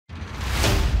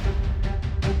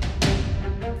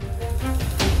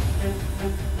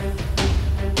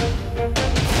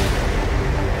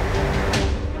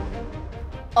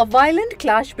A violent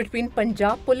clash between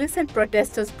Punjab police and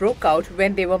protesters broke out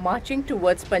when they were marching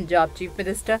towards Punjab Chief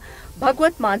Minister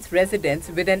Bhagwant Man's residence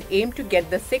with an aim to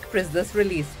get the Sikh prisoners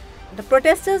released. The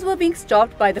protesters were being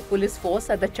stopped by the police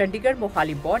force at the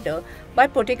Chandigarh-Mohali border by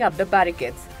putting up the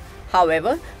barricades.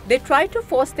 However, they tried to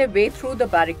force their way through the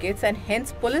barricades and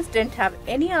hence police didn't have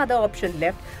any other option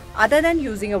left other than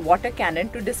using a water cannon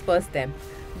to disperse them.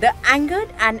 The angered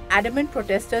and adamant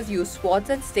protesters used swords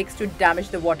and sticks to damage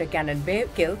the water cannon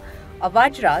vehicle, a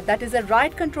Vajra, that is a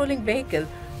riot-controlling vehicle,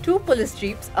 2 police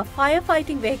jeeps, a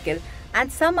firefighting vehicle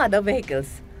and some other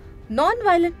vehicles.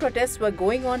 Non-violent protests were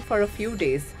going on for a few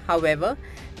days. However,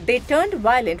 they turned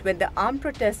violent when the armed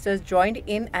protesters joined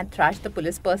in and thrashed the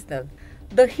police personnel.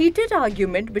 The heated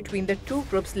argument between the two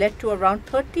groups led to around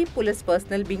 30 police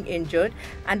personnel being injured,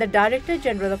 and the Director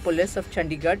General of Police of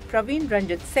Chandigarh, Praveen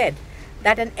Ranjit, said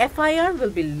that an FIR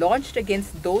will be launched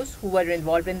against those who were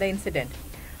involved in the incident.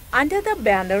 Under the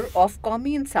banner of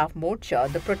Qaumi Insaf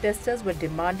Morcha, the protesters were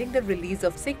demanding the release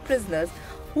of Sikh prisoners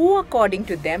who, according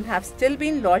to them, have still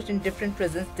been lodged in different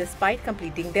prisons despite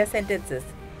completing their sentences.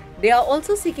 They are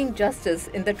also seeking justice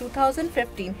in the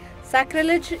 2015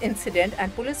 sacrilege incident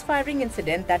and police firing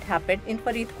incident that happened in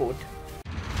Faridkot.